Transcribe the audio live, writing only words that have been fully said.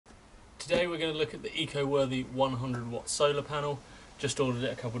Today we're going to look at the eco-worthy 100-watt solar panel. Just ordered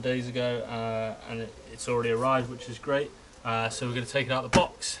it a couple of days ago and it's already arrived, which is great. So we're going to take it out of the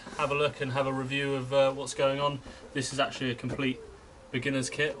box, have a look and have a review of what's going on. This is actually a complete beginner's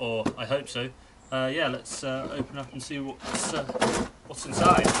kit, or I hope so. Yeah, let's open up and see what's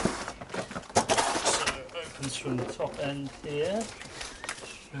inside. So it opens from the top end here,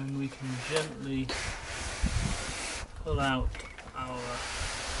 and we can gently pull out our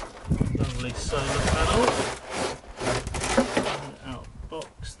lovely solar panel. Out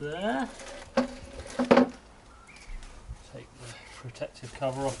box there. Take the protective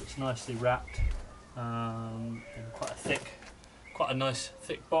cover off. It's nicely wrapped in quite a nice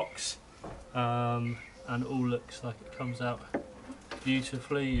thick box, and all looks like it comes out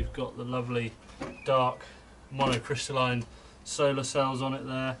beautifully. You've got the lovely dark monocrystalline solar cells on it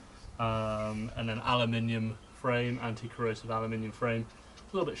there, and an aluminium frame, anti-corrosive aluminium frame.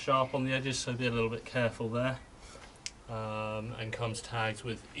 A little bit sharp on the edges, so be a little bit careful there. And comes tagged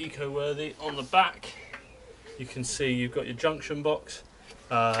with eco-worthy. On the back you can see you've got your junction box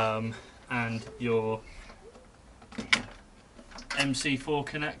and your MC4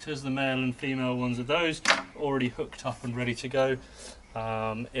 connectors. The male and female ones of those already hooked up and ready to go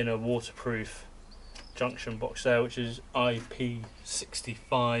in a waterproof junction box there, which is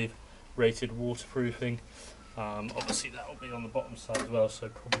IP65 rated waterproofing. Obviously that will be on the bottom side as well, so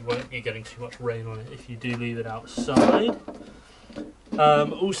probably won't be getting too much rain on it if you do leave it outside.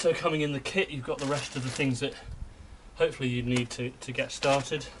 Also coming in the kit, you've got the rest of the things that hopefully you need to get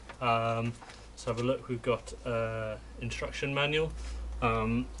started. Let's have a look. We've got instruction manual.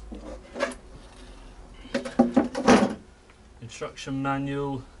 Installation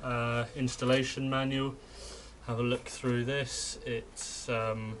manual. Have a look through this. It's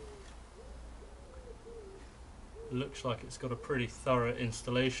looks like it's got a pretty thorough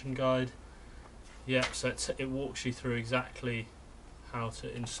installation guide. Yep, so it walks you through exactly how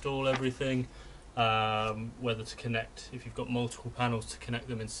to install everything, whether to connect, if you've got multiple panels, to connect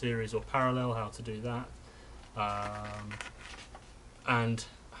them in series or parallel, how to do that, and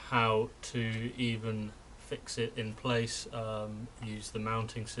how to even fix it in place, use the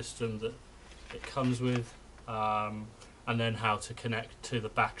mounting system that it comes with, and then how to connect to the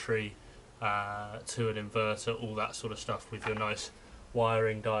battery, to an inverter, all that sort of stuff with your nice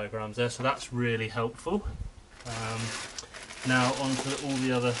wiring diagrams there. So that's really helpful. Now on to all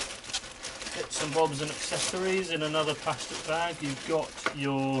the other bits and bobs and accessories. In another plastic bag you've got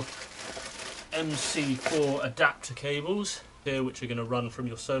your MC4 adapter cables here, which are going to run from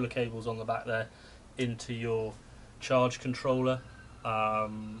your solar cables on the back there into your charge controller.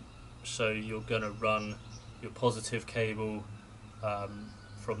 So you're going to run your positive cable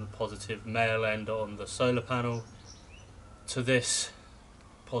from the positive male end on the solar panel to this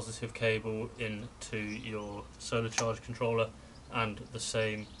positive cable into your solar charge controller, and the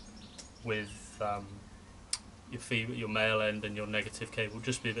same with your male end and your negative cable.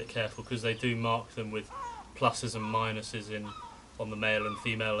 Just be a bit careful because they do mark them with pluses and minuses on the male and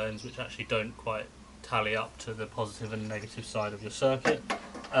female ends, which actually don't quite tally up to the positive and negative side of your circuit.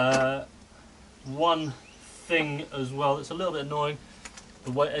 One thing as well that's a little bit annoying,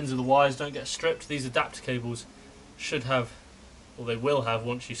 the ends of the wires don't get stripped. These adapter cables should have, or they will have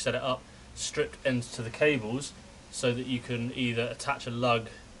once you set it up, stripped ends to the cables, so that you can either attach a lug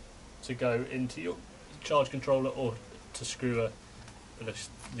to go into your charge controller or to screw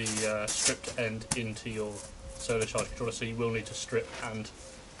the stripped end into your solar charge controller. So you will need to strip and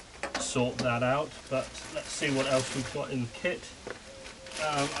sort that out. But let's see what else we've got in the kit.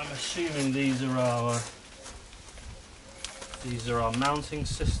 I'm assuming these are our mounting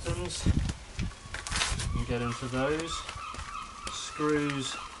systems. We'll get into those.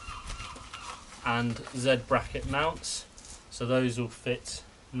 Screws and Z bracket mounts. So those will fit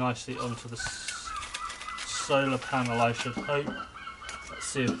nicely onto the solar panel, I should hope. Let's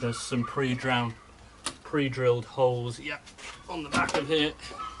see if there's some pre-drilled holes. Yep, on the back of here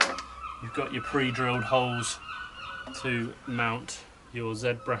you've got your pre-drilled holes to mount your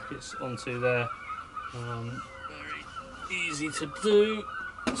Z brackets onto there. Very easy to do,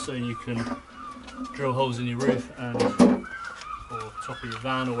 so you can drill holes in your roof and or top of your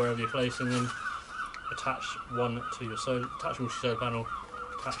van or wherever you're placing them. Attach one to your solar panel,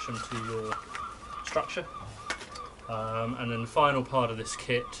 attach them to your structure, and then the final part of this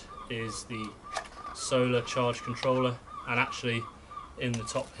kit is the solar charge controller. And actually in the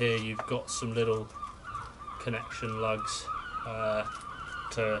top here you've got some little connection lugs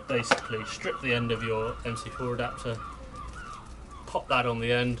to basically strip the end of your MC4 adapter, pop that on the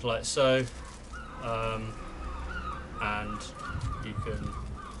end like so, and you can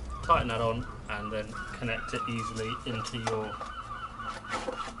tighten that on and then connect it easily into your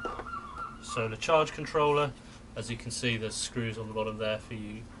solar charge controller. As you can see, there's screws on the bottom there for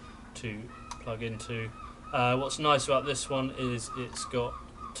you to plug into. What's nice about this one is it's got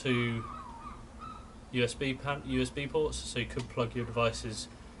two USB ports, so you could plug your devices,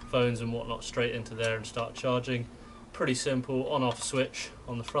 phones and whatnot, straight into there and start charging. Pretty simple on-off switch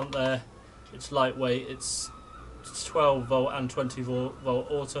on the front there. It's lightweight, it's 12 volt and 20 volt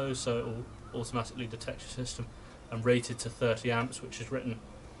auto, so it will automatically detect your system, and rated to 30 amps, which is written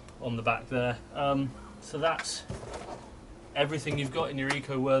on the back there. So that's everything you've got in your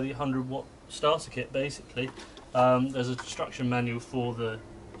eco-worthy 100-watt starter kit, basically. There's a instruction manual for the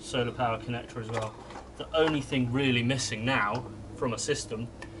solar power connector as well. The only thing really missing now from a system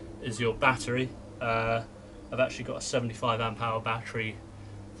is your battery. I've actually got a 75 amp hour battery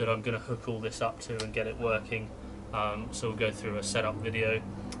that I'm going to hook all this up to and get it working. So we'll go through a setup video,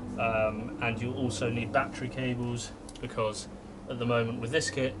 and you'll also need battery cables, because at the moment with this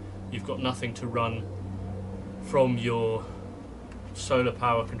kit you've got nothing to run from your solar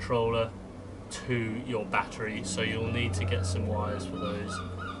power controller to your battery, so you'll need to get some wires for those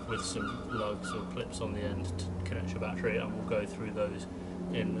with some lugs or clips on the end to connect your battery, and we'll go through those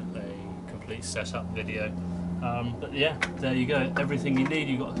in a complete setup video. But yeah, there you go, everything you need.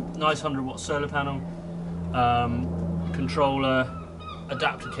 You've got a nice 100-watt solar panel, controller,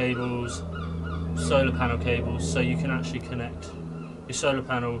 adapter cables, solar panel cables, so you can actually connect your solar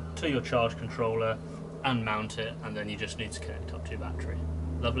panel to your charge controller and mount it, and then you just need to connect up to your battery.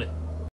 Lovely.